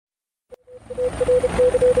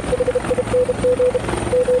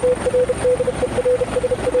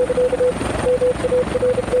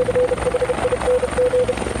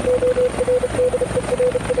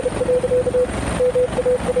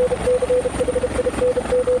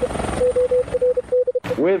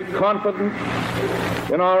with confidence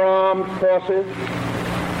in our armed forces,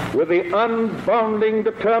 with the unbounding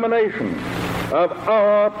determination of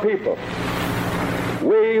our people,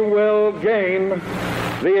 we will gain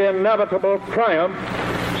the inevitable triumph,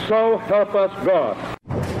 so help us God.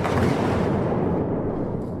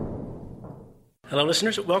 Hello,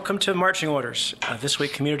 listeners. Welcome to Marching Orders, This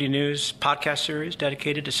Week Community News podcast series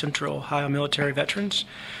dedicated to Central Ohio military veterans,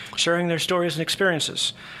 sharing their stories and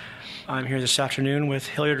experiences. I'm here this afternoon with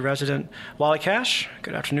Hilliard resident Wally Cash.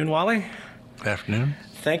 Good afternoon, Wally. Good afternoon.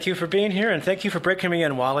 Thank you for being here, and thank you for breaking me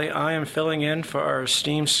in, Wally. I am filling in for our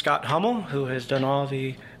esteemed Scott Hummel, who has done all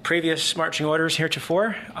the previous marching orders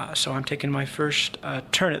heretofore, so I'm taking my first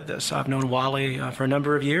turn at this. I've known Wally for a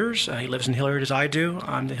number of years. He lives in Hilliard as I do.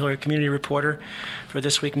 I'm the Hilliard community reporter for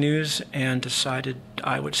This Week News, and decided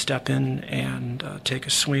I would step in and take a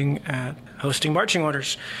swing at hosting marching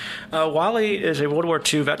orders. Wally is a World War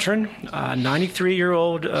II veteran, a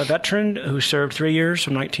 93-year-old veteran who served 3 years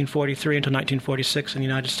from 1943 until 1946 in the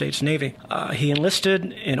United States Navy. He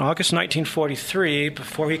enlisted in August 1943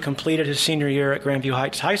 before he completed his senior year at Grandview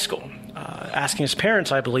Heights High School, asking his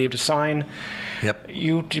parents, I believe, to sign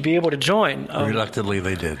you to be able to join. Reluctantly,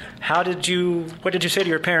 they did. What did you say to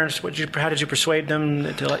your parents? How did you persuade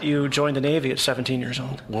them to let you join the Navy at 17 years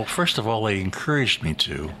old? Well, first of all, they encouraged me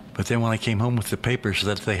to, but then when I came home with the papers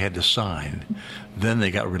that they had to sign, then they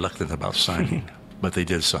got reluctant about signing, but they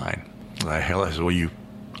did sign. I said, well, you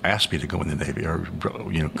asked me to go in the Navy, or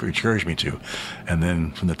encouraged me to, and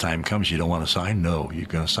then when the time comes, you don't want to sign? No, you're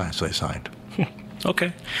going to sign, so they signed.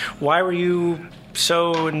 Okay. Why were you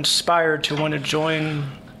so inspired to want to join?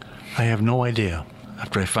 I have no idea.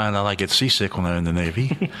 After I found out I get seasick when I'm in the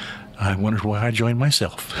Navy, I wondered why I joined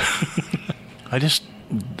myself.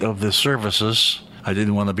 Of the services, I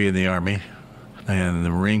didn't want to be in the Army, and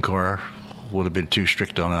the Marine Corps would have been too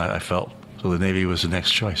strict on it, I felt. So the Navy was the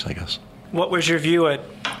next choice, I guess. What was your view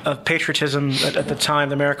of patriotism at the time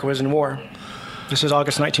that America was in war? This is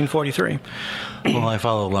August 1943. Well, I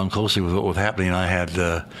followed along closely with what was happening. I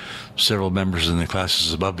had several members in the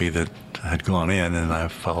classes above me that had gone in, and I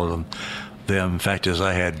followed them. In fact, as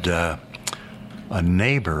I had a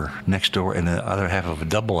neighbor next door in the other half of a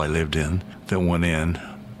double I lived in that went in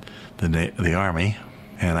the Army,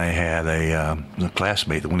 and I had a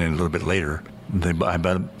classmate that went in a little bit later. I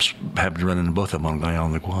happened to run into both of them going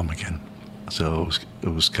on to Guam again. So it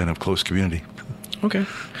was kind of close community. Okay.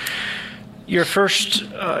 Your first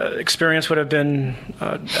experience would have been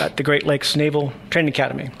at the Great Lakes Naval Training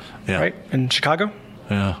Academy, right? In Chicago?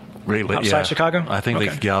 Yeah. Great Lakes. Outside Chicago? I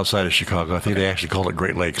think outside of Chicago. I think they actually called it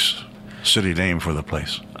Great Lakes, city name for the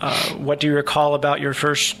place. What do you recall about your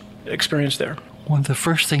first experience there? One of the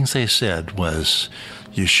first things they said was,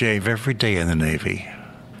 you shave every day in the Navy.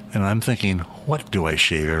 And I'm thinking, what do I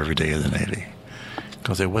shave every day in the Navy?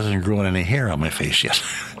 Because I wasn't growing any hair on my face yet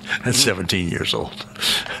at 17 years old.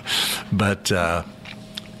 But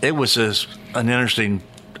it was an interesting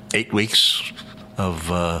 8 weeks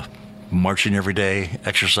of marching every day,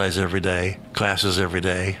 exercise every day, classes every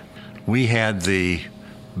day. We had the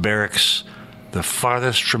barracks the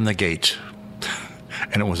farthest from the gate,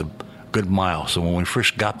 and it was a good mile. So when we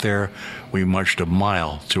first got there, we marched a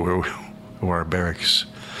mile to where our barracks.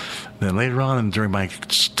 Then later on, and during my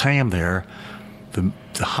time there,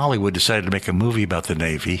 the Hollywood decided to make a movie about the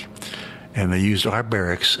Navy, and they used our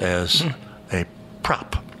barracks as a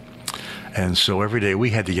prop. And so every day we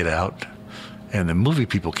had to get out, and the movie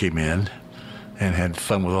people came in and had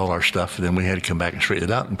fun with all our stuff, and then we had to come back and straighten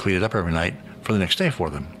it out and clean it up every night for the next day for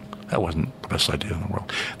them. That wasn't the best idea in the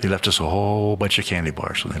world. They left us a whole bunch of candy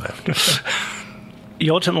bars when they left.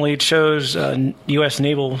 You ultimately chose U.S.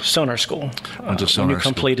 Naval Sonar School when you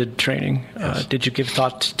completed training. Yes. Did you give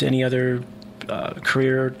thought to any other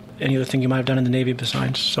career, any other thing you might have done in the Navy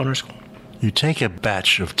besides Sonar School? You take a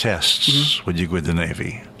batch of tests when you go to the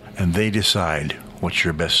Navy, and they decide what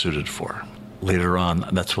you're best suited for. Later on,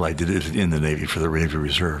 that's what I did in the Navy for the Navy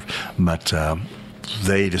Reserve. But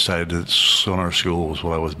they decided that Sonar School was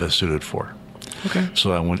what I was best suited for. Okay.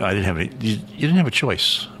 So I didn't have you didn't have a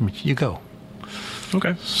choice. I mean, you go.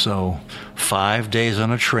 Okay. So 5 days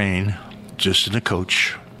on a train, just in a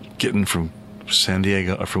coach, getting from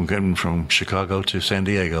Chicago to San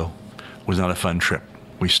Diego was not a fun trip.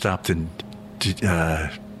 We stopped in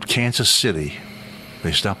Kansas City.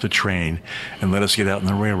 They stopped the train and let us get out in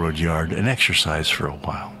the railroad yard and exercise for a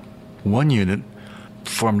while. One unit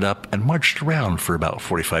formed up and marched around for about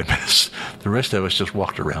 45 minutes. The rest of us just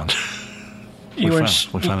walked around. We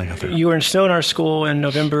finally got there. You were in Sonar School in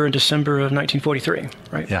November and December of 1943,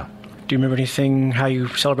 right? Yeah. Do you remember anything, how you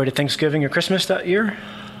celebrated Thanksgiving or Christmas that year?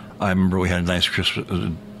 I remember we had a nice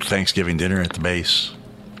Thanksgiving dinner at the base.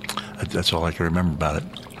 That's all I can remember about it.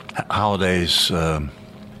 Holidays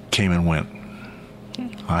came and went.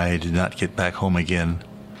 I did not get back home again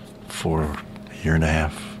for a year and a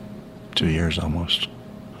half, 2 years almost.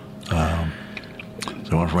 So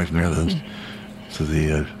I went from right from there to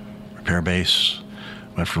the repair base.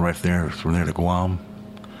 Went from there to Guam.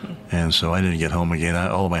 And so I didn't get home again.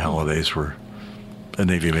 All of my holidays were at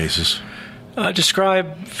Navy bases.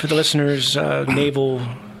 Describe for the listeners Naval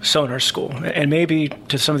Sonar School, and maybe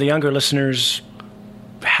to some of the younger listeners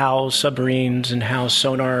how submarines and how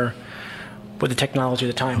sonar, what the technology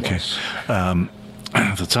of the time was.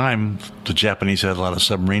 At the time, the Japanese had a lot of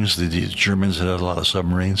submarines. The Germans had a lot of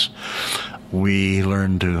submarines. We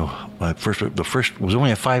learned to, the first was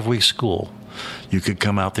only a 5-week school. You could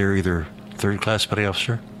come out there either third-class petty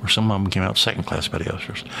officer, or some of them came out second-class petty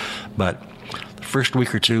officers. But the first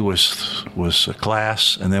week or two was a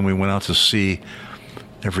class, and then we went out to sea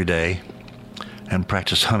every day and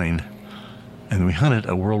practiced hunting. And we hunted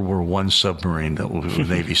a World War I submarine that the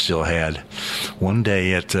Navy still had. One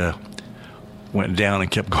day it went down and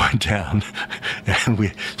kept going down, and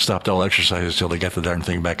we stopped all exercise until they got the darn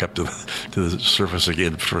thing back up to the surface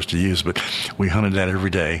again for us to use. But we hunted that every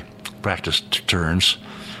day, practiced turns.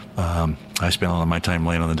 I spent a lot of my time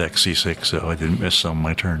laying on the deck seasick, so I didn't miss some of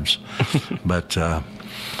my turns. But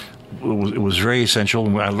it was very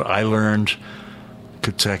essential. I learned,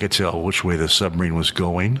 I could tell which way the submarine was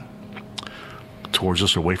going, towards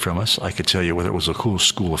us or away from us. I could tell you whether it was a cool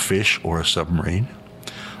school of fish or a submarine.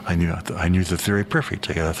 I knew the theory perfect.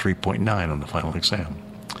 I got a 3.9 on the final exam.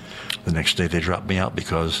 The next day they dropped me out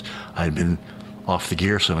because I'd been off the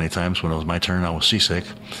gear so many times. When it was my turn, I was seasick,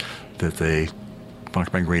 that they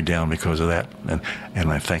bumped my grade down because of that.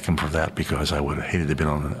 And I thank them for that, because I would have hated to have been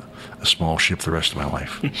on a small ship the rest of my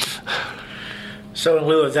life. So in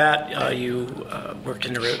lieu of that, you worked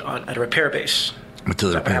at a repair base. Until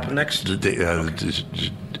Is that what happened next?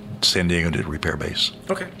 San Diego did repair base.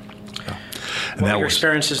 Okay. Yeah. What were your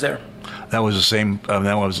experiences there? That was the same.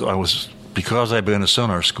 I was because I'd been in a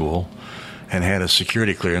sonar school and had a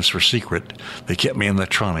security clearance for secret. They kept me in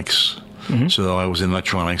electronics, so I was in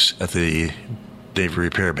electronics at the Navy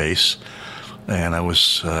repair base, and I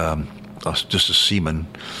was just a seaman,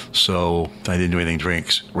 so I didn't do anything very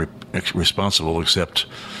responsible except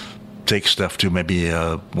take stuff to maybe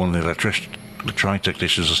one of the electronic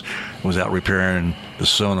technicians was out repairing the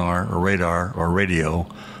sonar or radar or radio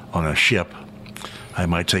on a ship. I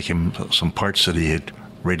might take him some parts that he had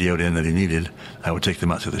radioed in that he needed. I would take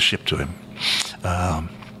them out to the ship to him.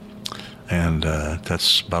 And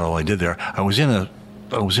that's about all I did there. I was in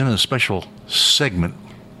a special segment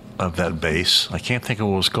of that base. I can't think of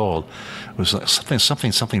what it was called. It was like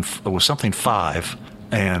something 5.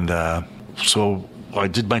 And so I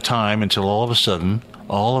did my time until all of a sudden,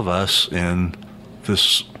 all of us in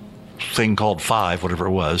this thing called 5, whatever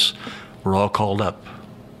it was, were all called up.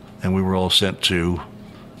 And we were all sent to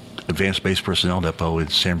Advanced Base Personnel Depot in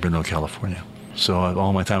San Bruno, California. So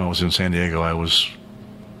all my time I was in San Diego, I was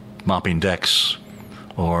mopping decks,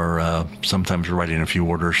 or sometimes writing a few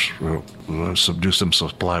orders, or do some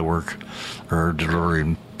supply work, or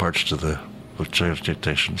delivering parts to the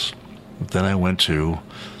stations. Then I went to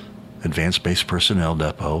Advanced Base Personnel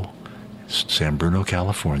Depot, San Bruno,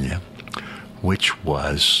 California, which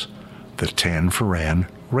was the Tan Ferran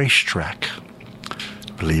racetrack.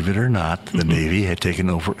 Believe it or not, the Navy had taken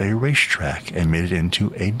over a racetrack and made it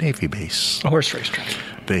into a Navy base. A horse racetrack.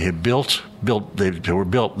 They had just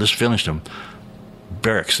finished them,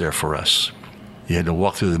 barracks there for us. You had to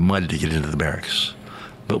walk through the mud to get into the barracks.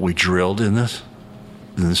 But we drilled in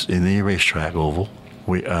the racetrack oval.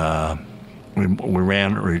 We drilled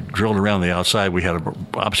around the outside. We had an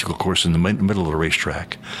obstacle course in the middle of the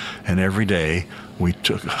racetrack. And every day we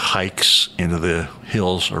took hikes into the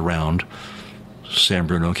hills around San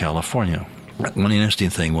Bruno, California. One interesting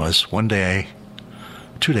thing was 2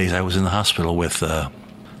 days I was in the hospital with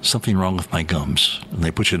something wrong with my gums. And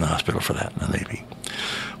they put you in the hospital for that in the Navy.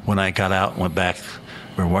 When I got out and went back,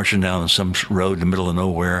 we were marching down some road in the middle of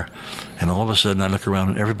nowhere. And all of a sudden I look around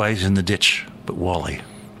and everybody's in the ditch but Wally.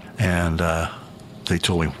 And they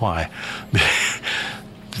told me why.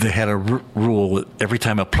 They had a rule that every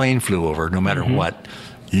time a plane flew over, no matter what,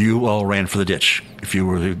 you all ran for the ditch. If you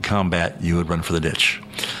were in combat, you would run for the ditch.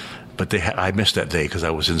 But I missed that day because I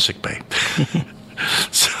was in sick bay.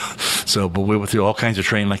 But we went through all kinds of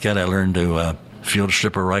training like that. I learned to field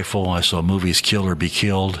strip a rifle. I saw movies Kill or Be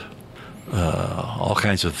Killed, all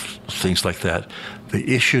kinds of things like that. They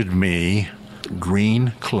issued me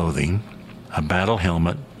green clothing, a battle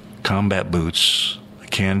helmet, combat boots, a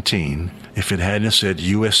canteen. If it hadn't said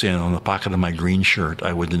USN on the pocket of my green shirt,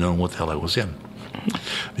 I wouldn't have known what the hell I was in.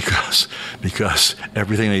 because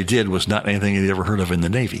everything they did was not anything they'd ever heard of in the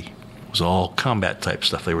Navy. It was all combat type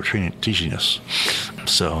stuff they were teaching us.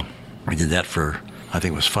 So we did that for, I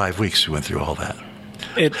think it was 5 weeks. We went through all that.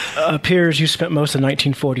 It appears you spent most of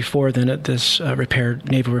 1944 then at this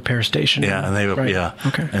naval repair station. Yeah, and right? yeah,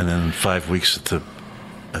 okay. And then 5 weeks at the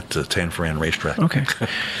San Bruno racetrack. Okay.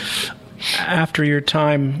 After your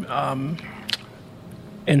time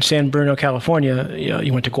in San Bruno, California,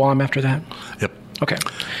 you went to Guam after that? Yep. Okay.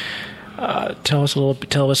 Tell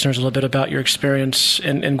listeners a little bit about your experience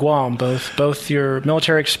in Guam, both your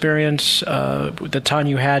military experience, the time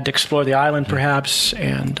you had to explore the island, perhaps,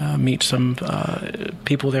 and meet some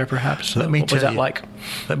people there, perhaps. What was that like?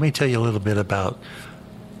 Let me tell you a little bit about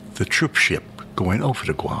the troop ship going over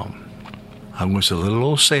to Guam. I was a little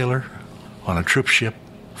old sailor on a troop ship,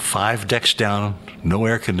 5 decks down, no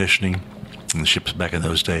air conditioning, and the ships back in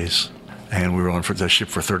those days. And we were on the ship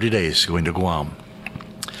for 30 days going to Guam.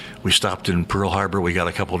 We stopped in Pearl Harbor. We got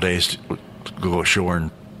a couple of days to go ashore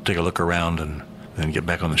and take a look around and then get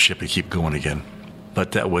back on the ship and keep going again.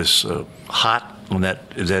 But that was hot on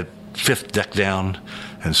that 5th deck down,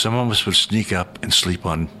 and some of us would sneak up and sleep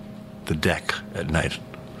on the deck at night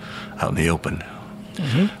out in the open.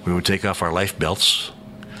 Mm-hmm. We would take off our life belts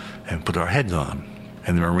and put our heads on them.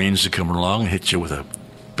 And the Marines would come along and hit you with a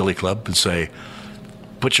billy club and say,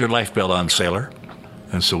 "Put your life belt on, sailor."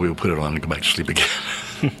 And so we would put it on and go back to sleep again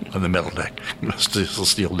on the metal deck,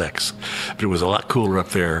 steel decks. But it was a lot cooler up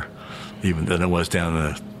there even than it was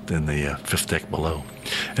down in the 5th deck below.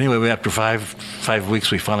 Anyway, after five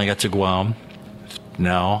weeks, we finally got to Guam.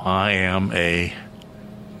 Now I am a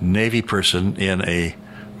Navy person in a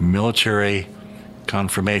military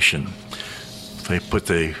confirmation. They put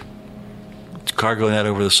the cargo net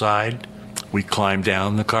over the side. We climbed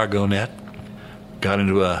down the cargo net, got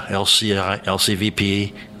into a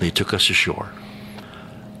LCVP. They took us ashore.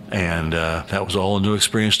 And that was all a new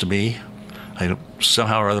experience to me.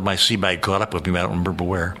 Somehow or other, my sea bag caught up with me. I don't remember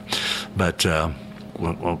where. But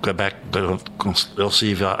we'll go back to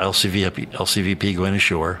LCVP going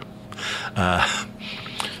ashore.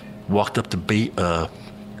 Walked up the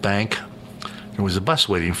bank. There was a bus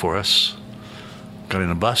waiting for us. Got in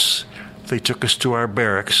a bus. They took us to our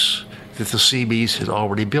barracks that the Seabees had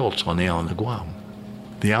already built on the island of Guam.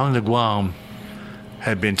 The island of Guam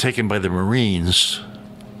had been taken by the Marines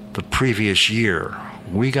the previous year.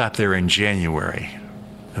 We got there in January,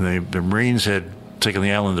 and the Marines had taken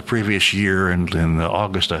the island the previous year in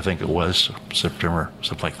August, I think it was, September,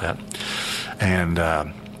 something like that. And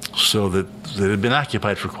so that it had been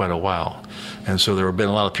occupied for quite a while. And so there had been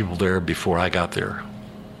a lot of people there before I got there.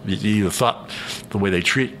 You thought the way they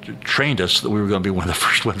trained us that we were going to be one of the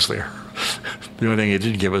first ones there. The only thing they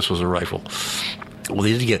didn't give us was a rifle. Well,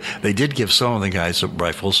 they did give some of the guys some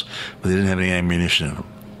rifles, but they didn't have any ammunition in them.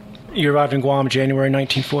 You arrived in Guam January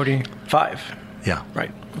 1945? Yeah.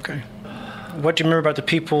 Right, okay. What do you remember about the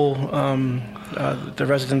people, the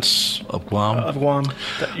residents of Guam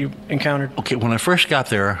that you encountered? Okay, when I first got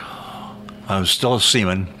there, I was still a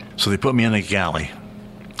seaman, so they put me in a galley.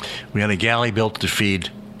 We had a galley built to feed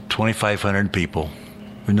 2,500 people.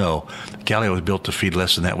 No, the galley was built to feed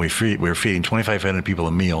less than that. We were feeding 2,500 people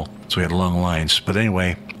a meal, so we had long lines. But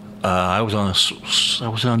anyway, I was on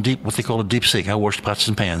what they call a deep sink. I washed pots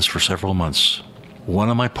and pans for several months. One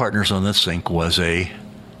of my partners on this sink was a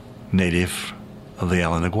native of the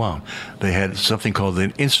island of Guam. They had something called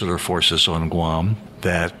the insular forces on Guam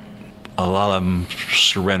that a lot of them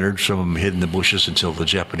surrendered. Some of them hid in the bushes until the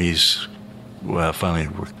Japanese finally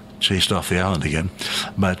were chased off the island again.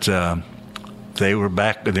 But they were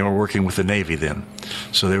back, and they were working with the Navy then.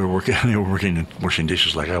 So they were working washing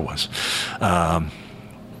dishes like I was.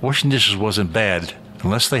 Washing dishes wasn't bad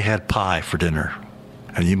unless they had pie for dinner,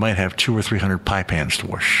 and you might have 200 or 300 pie pans to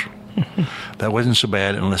wash. That wasn't so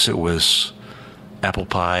bad unless it was apple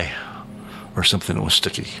pie or something that was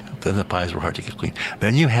sticky. Then the pies were hard to get clean.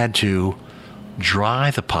 Then you had to dry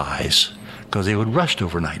the pies because they would rust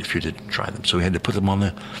overnight if you didn't dry them. So we had to put them on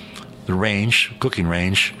the range, cooking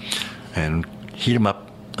range, and heat them up.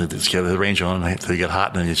 Let's get the range on until they get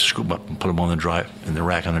hot, and then you scoop them up and put them on in the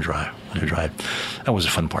rack on the dry. When they dried. That was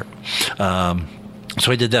the fun part.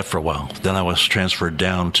 So I did that for a while. Then I was transferred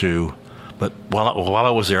down to, but while I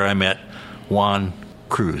was there, I met Juan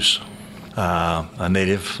Cruz, a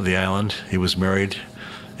native of the island. He was married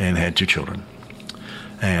and had 2 children.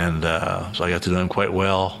 And so I got to know him quite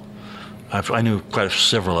well. I knew quite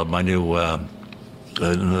several of them. I knew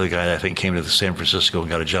another guy that I think came to San Francisco and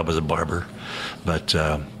got a job as a barber. But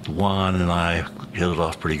Juan and I hit it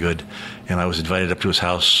off pretty good. And I was invited up to his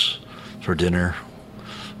house for dinner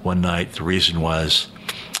one night. The reason was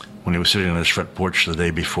when he was sitting on his front porch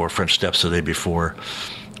front steps the day before,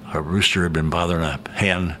 a rooster had been bothering a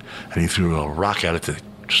hen, and he threw a rock at it to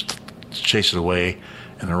chase it away,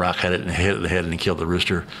 and the rock hit it in the head and killed the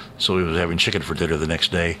rooster. So he was having chicken for dinner the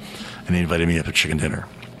next day, and he invited me up to chicken dinner.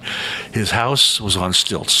 His house was on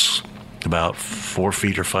stilts, about 4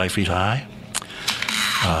 feet or 5 feet high.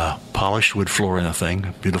 Polished wood floor in the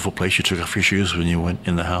thing. Beautiful place. You took off your shoes when you went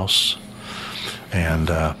in the house. And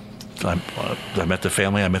I met the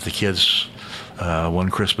family. I met the kids. One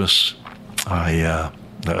Christmas,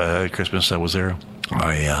 Christmas I was there.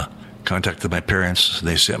 I contacted my parents.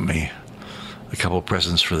 They sent me a couple of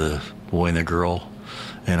presents for the boy and the girl,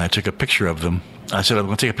 and I took a picture of them. I said, I'm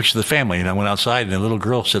going to take a picture of the family, and I went outside, and the little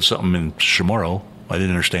girl said something in Chamorro I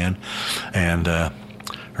didn't understand, and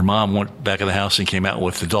her mom went back in the house and came out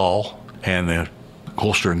with the doll and the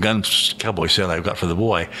holster and guns cowboy set I got for the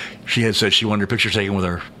boy. She had said she wanted her picture taken with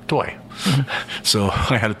her toy. Mm-hmm. So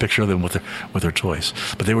I had a picture of them with their toys.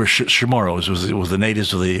 But they were Chamorros. It was the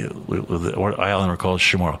natives of the island were called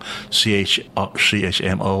Chamorro.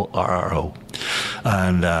 Chmorro.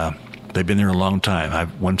 And they've been there a long time.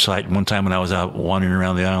 One time when I was out wandering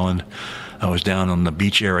around the island, I was down on the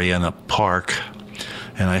beach area in a park,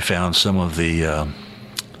 and I found some of the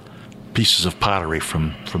pieces of pottery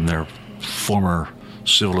from their former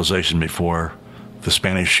civilization before the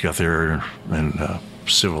Spanish got there and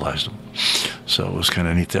civilized them. So it was kind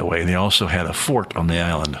of neat that way. And they also had a fort on the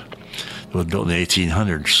island. It was built in the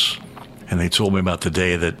 1800s. And they told me about the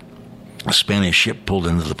day that a Spanish ship pulled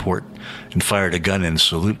into the port and fired a gun in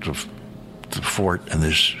salute of the fort, and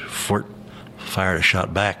this fort fired a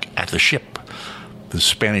shot back at the ship. The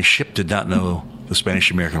Spanish ship did not know the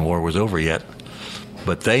Spanish-American War was over yet,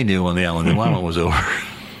 but they knew on the island the Guam was over.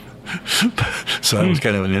 So it was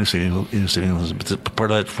kind of an interesting. But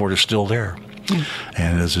part of that fort is still there,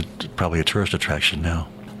 and is probably a tourist attraction now.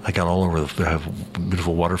 I got all over. They have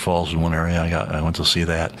beautiful waterfalls in one area. I went to see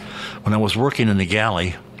that. When I was working in the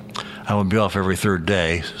galley, I would be off every third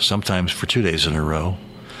day, sometimes for 2 days in a row,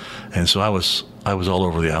 and so I was all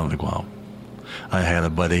over the island of Guam. I had a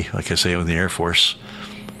buddy, like I say, in the Air Force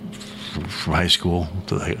from high school.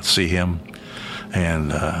 I got to see him,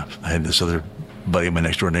 and I had this other buddy, my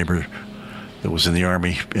next door neighbor, that was in the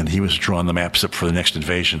Army, and he was drawing the maps up for the next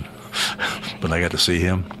invasion. But I got to see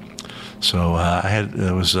him, so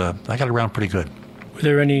I got around pretty good. Were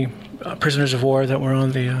there any prisoners of war that were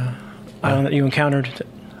on the island that you encountered?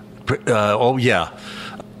 Oh yeah.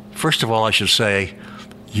 First of all, I should say,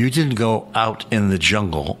 you didn't go out in the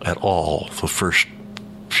jungle at all the first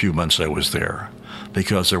few months I was there,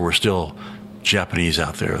 because there were still Japanese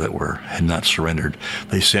out there that had not surrendered.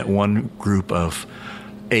 They sent one group of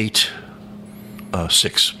six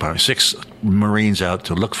Marines out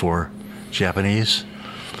to look for Japanese.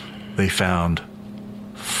 They found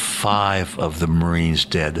 5 of the Marines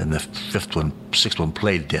dead, and the sixth one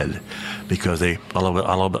played dead, because they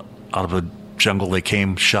out of the jungle they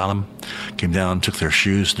came, shot them, came down, took their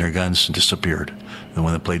shoes and their guns, and disappeared. The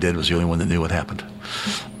one that played dead was the only one that knew what happened.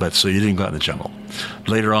 But so you didn't go out in the jungle.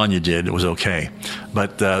 Later on you did. It was okay.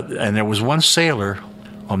 But and there was one sailor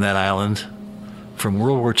on that island from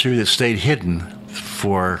World War II that stayed hidden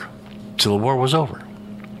till the war was over.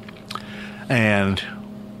 And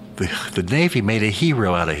the Navy made a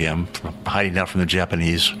hero out of him, from hiding out from the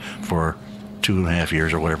Japanese for 2.5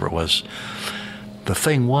 years or whatever it was. The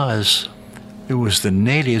thing was, it was the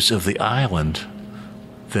natives of the island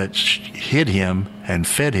that hid him and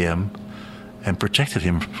fed him and protected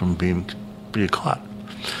him from being caught.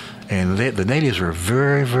 And the natives were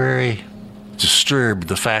very, very disturbed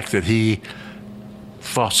the fact that he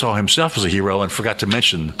saw himself as a hero and forgot to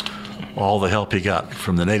mention all the help he got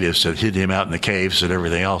from the natives that hid him out in the caves and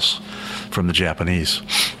everything else from the Japanese.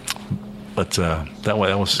 But that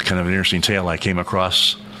was kind of an interesting tale I came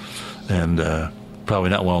across, and probably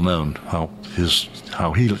not well known how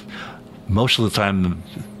he most of the time,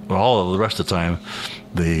 or all of the rest of the time,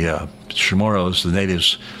 the Chamorros, the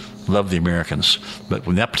natives, loved the Americans, but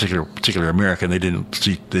when that particular American, they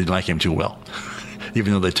didn't like him too well,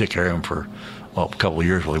 even though they took care of him for a couple of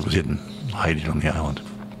years while he was hiding on the island.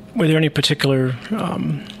 Were there any particular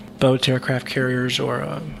boats, aircraft carriers, or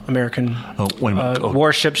American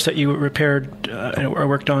warships that you repaired or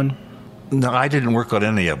worked on? No, I didn't work on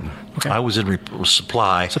any of them. Okay. I was in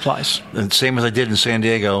supplies. And same as I did in San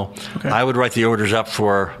Diego. Okay. I would write the orders up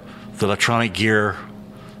for the electronic gear,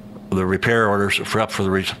 the repair orders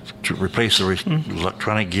to replace the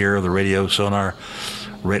electronic gear, the radio, sonar,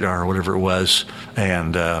 radar, whatever it was,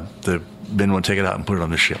 and the men would take it out and put it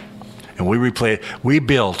on the ship. And we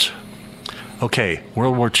built,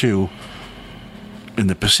 World War II, in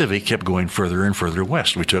the Pacific kept going further and further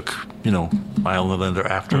west. We took, island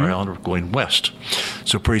after island going west.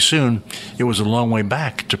 So pretty soon, it was a long way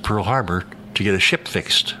back to Pearl Harbor to get a ship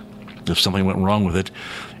fixed. If something went wrong with it,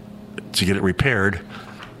 to get it repaired,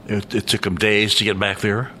 it took them days to get back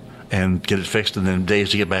there and get it fixed, and then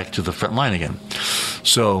days to get back to the front line again.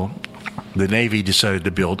 So the Navy decided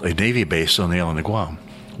to build a Navy base on the island of Guam.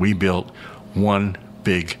 We built one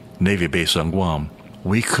big Navy base on Guam.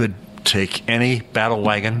 We could take any battle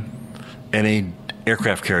wagon, any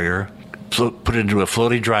aircraft carrier, put it into a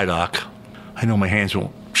floating dry dock. I know my hands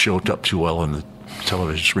won't show up too well on the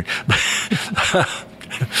television screen.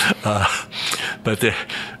 But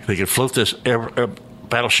they could float this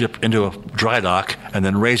battleship into a dry dock and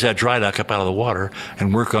then raise that dry dock up out of the water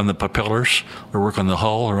and work on the propellers or work on the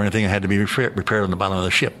hull or anything that had to be repaired on the bottom of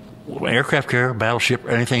the ship. Aircraft carrier, battleship,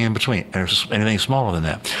 anything in between, or anything smaller than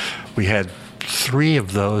that. We had 3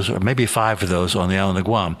 of those, or maybe 5 of those on the island of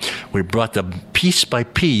Guam. We brought them piece by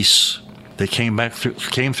piece. They came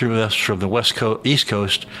through us from the east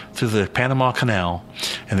coast through the Panama Canal,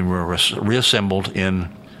 and then were reassembled in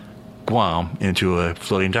Guam into a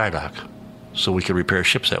floating dry dock, so we could repair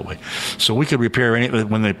ships that way. So we could repair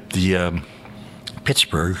when the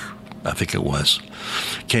Pittsburgh, I think it was,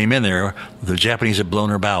 came in there, the Japanese had blown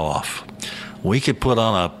her bow off. We could put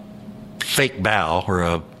on a fake bow or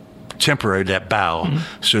a temporary bow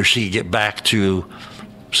so she could get back to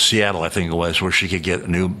Seattle, I think it was, where she could get a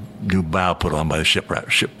new bow put on by the ship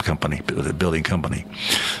company, the building company.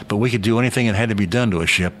 But we could do anything that had to be done to a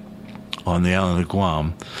ship on the island of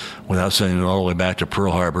Guam without sending it all the way back to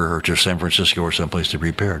Pearl Harbor or to San Francisco or someplace to be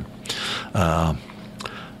repaired. We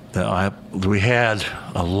had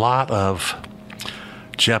a lot of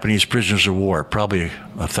Japanese prisoners of war, probably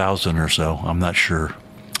 1,000 or so, I'm not sure.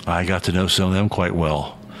 I got to know some of them quite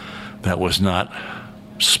well. That was not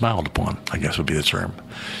smiled upon, I guess would be the term.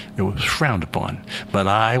 It was frowned upon. But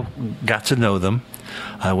I got to know them.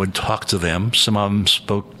 I would talk to them. Some of them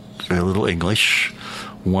spoke a little English.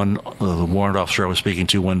 One, the warrant officer I was speaking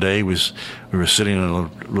to one day, we were sitting in a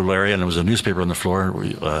little area, and there was a newspaper on the floor,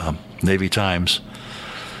 Navy Times.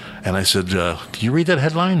 And I said, "Do you read that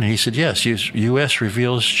headline?" And he said, "Yes, U.S.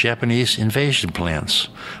 reveals Japanese invasion plans."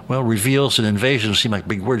 Well, reveals and invasion seem like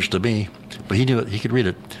big words to me, but he knew it. He could read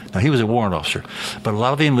it. Now, he was a warrant officer. But a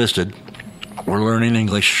lot of the enlisted were learning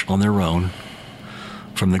English on their own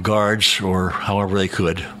from the guards or however they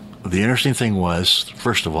could. The interesting thing was,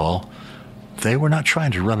 first of all, they were not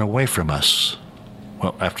trying to run away from us.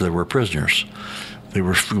 Well, after they were prisoners. We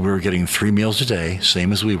were getting 3 meals a day,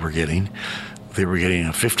 same as we were getting. They were getting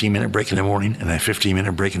a 15-minute break in the morning and a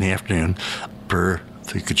 15-minute break in the afternoon per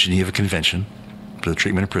the Geneva Convention for the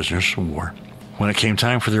treatment of prisoners of war. When it came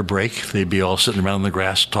time for their break, they'd be all sitting around in the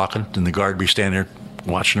grass talking, and the guard would be standing there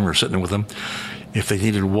watching them or sitting there with them. If they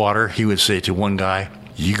needed water, he would say to one guy,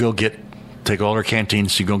 "You go take all their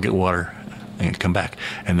canteens, you go get water, and come back."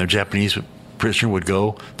 And the Japanese prisoner would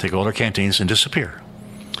go take all their canteens and disappear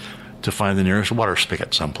to find the nearest water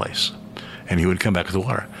spigot someplace. And he would come back with the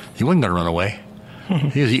water. He wasn't going to run away.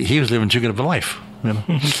 He was living too good of a life.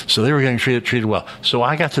 So they were getting treated well. So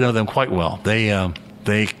I got to know them quite well.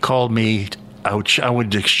 They called me. I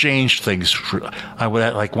would exchange things. I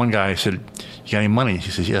would, like one guy, I said, "You got any money?"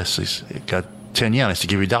 He says, "Yes." He said, "Got 10 yen. I said,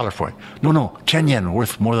 "Give you $1 for it." No, 10 yen,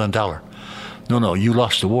 worth more than $1. No, you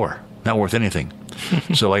lost the war. Not worth anything.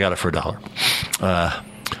 So I got it for $1.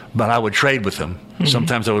 But I would trade with them.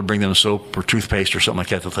 Sometimes I would bring them soap or toothpaste or something like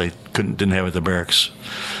that they didn't have at the barracks.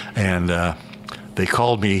 And they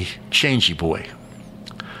called me Changey Boy.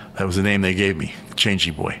 That was the name they gave me,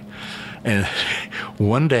 Changey Boy. And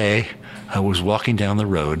one day I was walking down the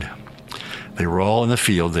road. They were all in the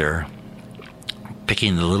field there,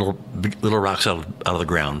 picking the little rocks out of the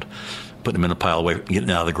ground, putting them in a pile away,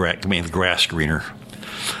 getting out of the grass greener.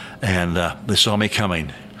 And they saw me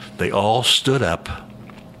coming. They all stood up.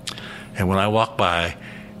 And when I walked by,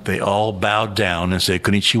 they all bowed down and said,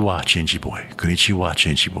 "Konnichiwa, Changey Boy. Konnichiwa,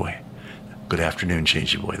 Changey Boy. Good afternoon,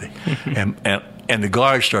 Changey Boy." And the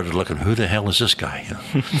guards started looking, "Who the hell is this guy?"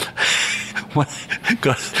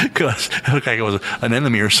 Because it looked like I was an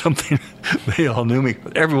enemy or something. They all knew me.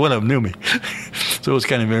 Every one of them knew me. So it was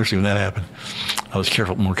kind of embarrassing when that happened. I was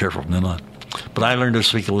more careful from then on. But I learned to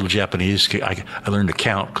speak a little Japanese. I learned to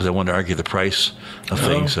count because I wanted to argue the price of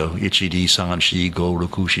things. So ichidi, san, shi, go,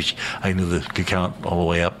 roku, shi. I knew could count all the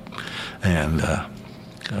way up. And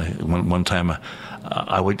one time,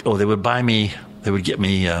 they would buy me. They would get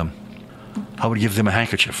me. I would give them a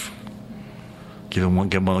handkerchief. Give one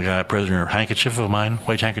guy, a prisoner, a handkerchief of mine,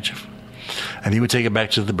 white handkerchief, and he would take it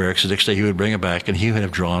back to the barracks. The next day, he would bring it back, and he would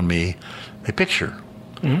have drawn me a picture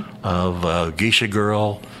of a geisha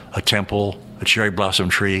girl, a temple, a cherry blossom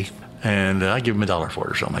tree, and I give them $1 for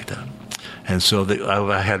it or something like that. And so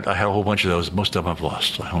I had a whole bunch of those. Most of them I've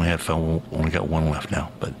lost. I only got one left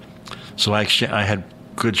now. But so I had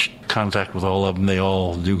good contact with all of them. They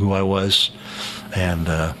all knew who I was, and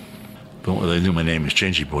they knew my name was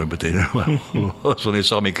Changey Boy, but they knew who I was when they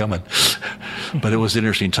saw me coming. But it was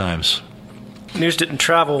interesting times. News didn't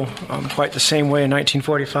travel quite the same way in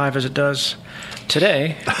 1945 as it does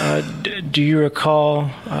today. Do you recall?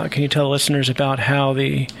 Can you tell listeners about how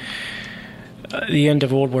the end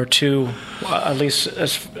of World War II, at least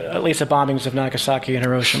the bombings of Nagasaki and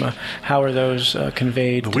Hiroshima, how were those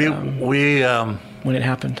conveyed when it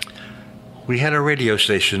happened? We had a radio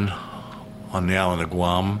station on the island of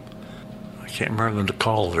Guam. I can't remember the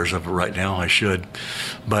callers of it right now. I should,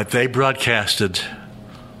 but they broadcasted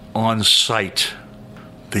on site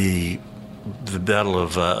the Battle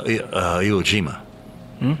of Iwo Jima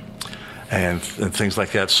and things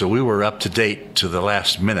like that. So we were up to date to the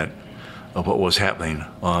last minute of what was happening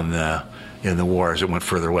in the war as it went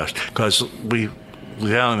further west. Because we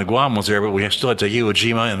down in the Guam was there, but we still had to Iwo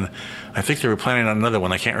Jima, and I think they were planning on another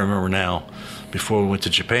one. I can't remember now. Before we went to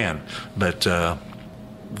Japan, but the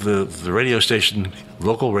radio station,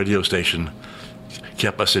 local radio station,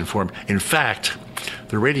 kept us informed. In fact,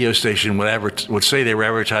 the radio station would say they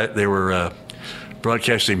were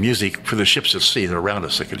broadcasting music for the ships at sea that were around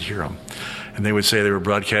us. They could hear them, and they would say they were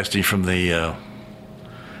broadcasting from the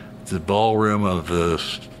ballroom of the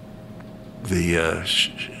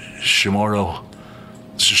Chamorro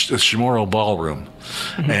ballroom,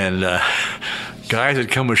 and guys had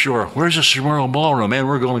come ashore. Where's the Chamorro ballroom? Man,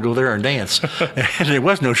 we're going to go there and dance. And there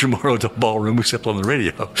was no Chamorro ballroom except on the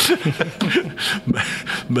radio.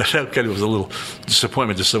 but that kind of was a little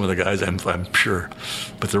disappointment to some of the guys, I'm sure.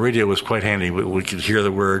 But the radio was quite handy. We could hear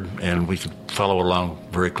the word, and we could follow along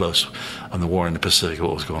very close on the war in the Pacific,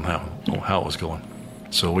 what was going on, how it was going.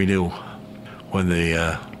 So we knew when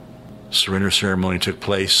the surrender ceremony took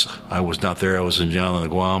place. I was not there. I was in John on the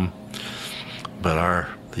Guam. But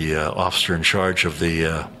the officer in charge of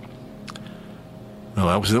I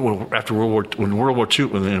was after World War II,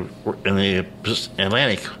 in the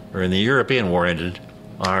Atlantic or in the European War ended.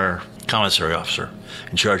 Our commissary officer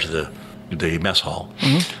in charge of the mess hall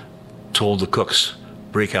told the cooks,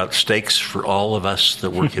 break out steaks for all of us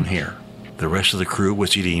that work in here. The rest of the crew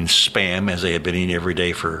was eating Spam as they had been eating every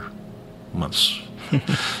day for months.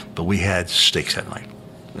 But we had steaks that night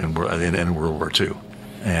in World War II.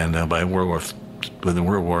 And by when the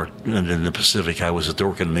World War in the Pacific, I was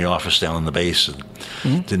working in the office down in the base and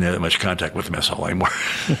didn't have that much contact with the mess hall anymore.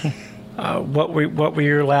 What were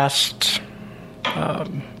your last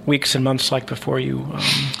weeks and months like before you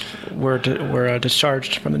were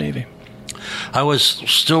discharged from the Navy? I was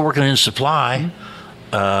still working in supply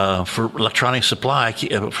for electronic supply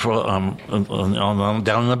down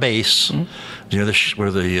in the base near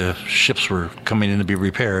where the ships were coming in to be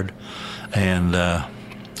repaired. And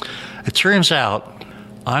it turns out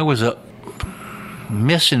I was a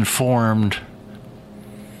misinformed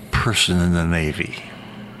person in the Navy.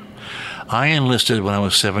 I enlisted when I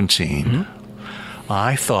was 17.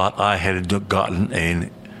 I thought I had gotten a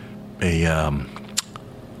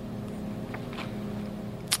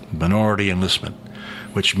minority enlistment,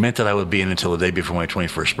 which meant that I would be in until the day before my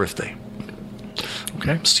 21st birthday.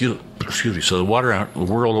 Okay. Excuse me. So the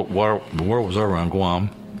war was over on Guam,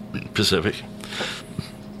 Pacific.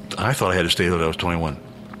 I thought I had to stay till I was 21.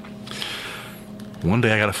 One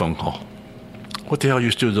day I got a phone call. What the hell are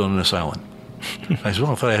you still doing on this island? I said,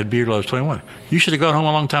 well, I thought I had to be here till I was 21. You should have gone home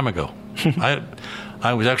a long time ago.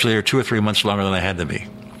 I was actually there 2 or 3 months longer than I had to be.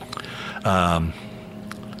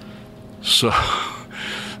 So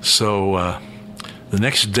the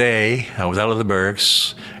next day, I was out of the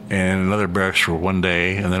barracks, and another barracks for one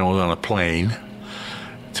day, and then I was on a plane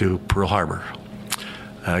to Pearl Harbor.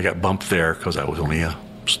 And I got bumped there because I was only a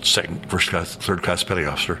first class, third class petty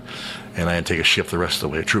officer, and I had to take a ship the rest of the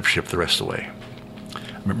way, a troop ship the rest of the way.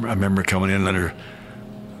 I remember coming in under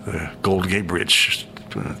the Golden Gate Bridge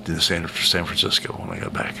to San Francisco when I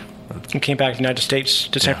got back. You came back to the United States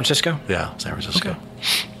to San Francisco? Yeah, San Francisco. Okay.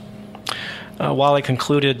 Wally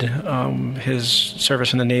concluded his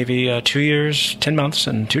service in the Navy 2 years, 10 months,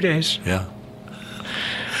 and 2 days. Yeah.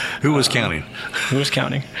 Who was counting? Who was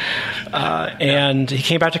counting? And he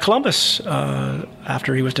came back to Columbus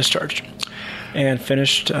after he was discharged and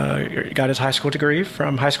finished, got his high school degree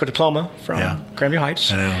high school diploma from Grandview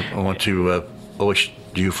Heights. And I went to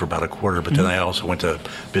OSU for about a quarter, but then I also went to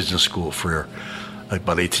business school for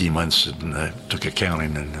about 18 months and took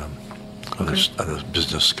accounting and other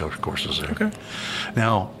business courses there. Okay.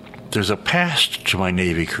 Now, there's a past to my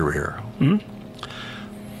Navy career. Mm-hmm.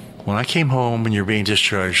 When I came home and you're being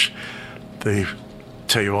discharged, they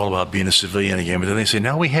tell you all about being a civilian again, but then they say,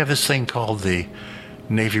 now we have this thing called the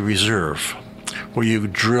Navy Reserve, where you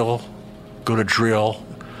go to drill,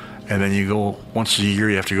 and then you go once a year,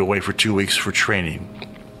 you have to go away for 2 weeks for training.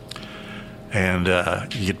 And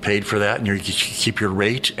you get paid for that, and you keep your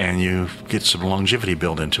rate, and you get some longevity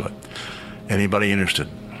built into it. Anybody interested?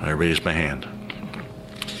 I raised my hand.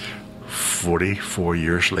 44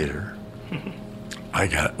 years later, I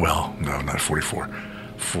got, well, no, not 44.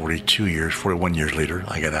 41 years later,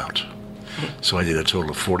 I got out. So I did a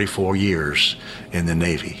total of 44 years in the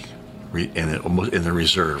Navy, in the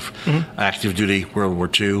reserve. Mm-hmm. Active duty, World War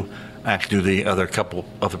II, active duty, couple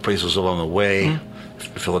other places along the way. Mm-hmm.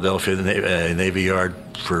 Philadelphia, the Navy Yard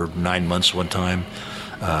for 9 months one time,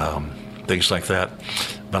 things like that.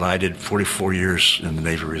 But I did 44 years in the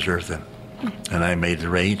Navy Reserve then, and I made the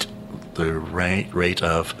rate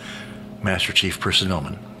of Master Chief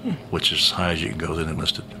Personnelman, which is as high as you can go as an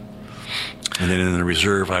enlisted. And then in the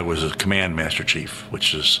Reserve, I was a Command Master Chief,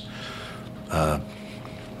 which is doesn't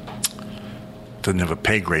have a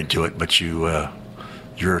pay grade to it, but you're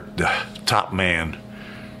the top man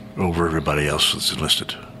over everybody else that's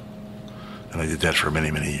enlisted. And I did that for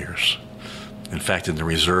many, many years. In fact, in the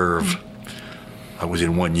Reserve, I was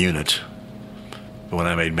in one unit. But when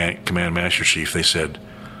I made Command Master Chief, they said,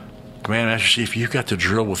 Command Master Chief, you've got to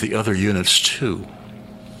drill with the other units too.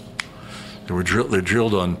 They're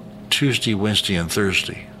drilled on Tuesday, Wednesday, and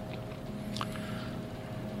Thursday.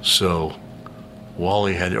 So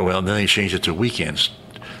Wally had, well, then they changed it to weekends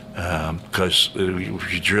because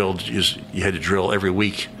you had to drill every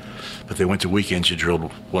week. If they went to weekends, you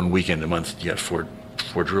drilled one weekend a month. You got four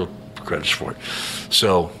drill credits for it.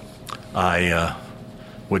 So I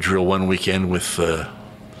would drill one weekend with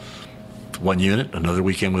one unit, another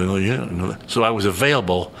weekend with another unit. So I was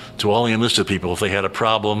available to all the enlisted people if they had a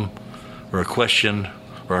problem or a question,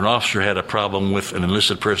 or an officer had a problem with an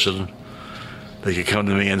enlisted person. They could come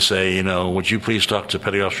to me and say, would you please talk to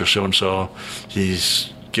Petty Officer so-and-so?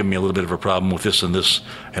 He's giving me a little bit of a problem with this and this,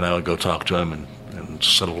 and I would go talk to him and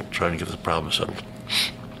settle, trying to get the problem settled.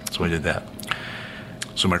 So I did that.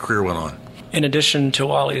 So my career went on. In addition to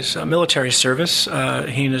Wally's military service, he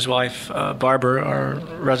and his wife, Barbara, are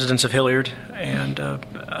residents of Hilliard and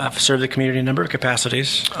have served the community in a number of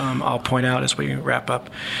capacities. I'll point out as we wrap up,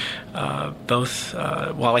 both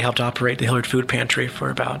Wally helped operate the Hilliard Food Pantry for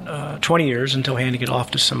about 20 years until handing it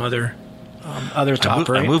off to some others to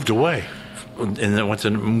operate. I moved away and then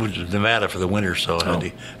moved to Nevada for the winter, so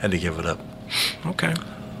I had to give it up. Okay.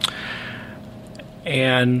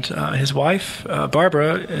 And his wife,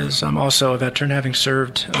 Barbara, is also a veteran, having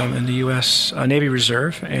served in the U.S. Navy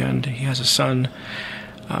Reserve, and he has a son,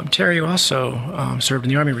 Terry, who also served in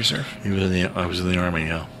the Army Reserve. I was in the Army,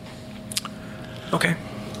 yeah. Okay.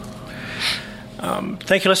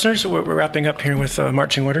 Thank you, listeners. We're wrapping up here with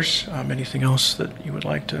marching orders. Anything else that you would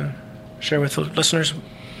like to share with the listeners,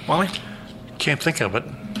 Wally? Can't think of it,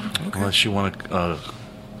 unless you want to.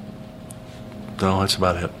 No, that's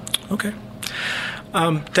about it. Okay.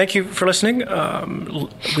 Thank you for listening.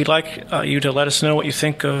 We'd like you to let us know what you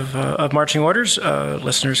think of marching orders.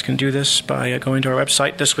 Listeners can do this by going to our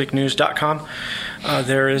website, thisweeknews.com.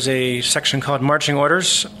 There is a section called Marching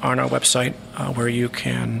Orders on our website where you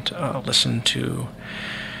can listen to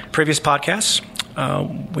previous podcasts.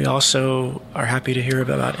 We also are happy to hear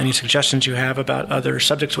about any suggestions you have about other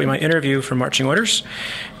subjects we might interview for marching orders.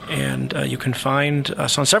 And you can find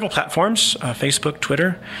us on several platforms, Facebook,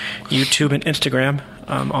 Twitter, YouTube, and Instagram.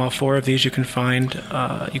 All four of these you can find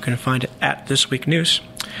at This Week News.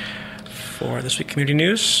 For This Week Community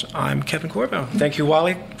News, I'm Kevin Corbo. Thank you,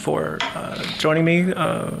 Wally, for joining me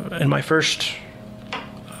in my first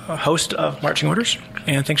host of Marching Orders.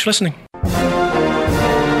 And thanks for listening.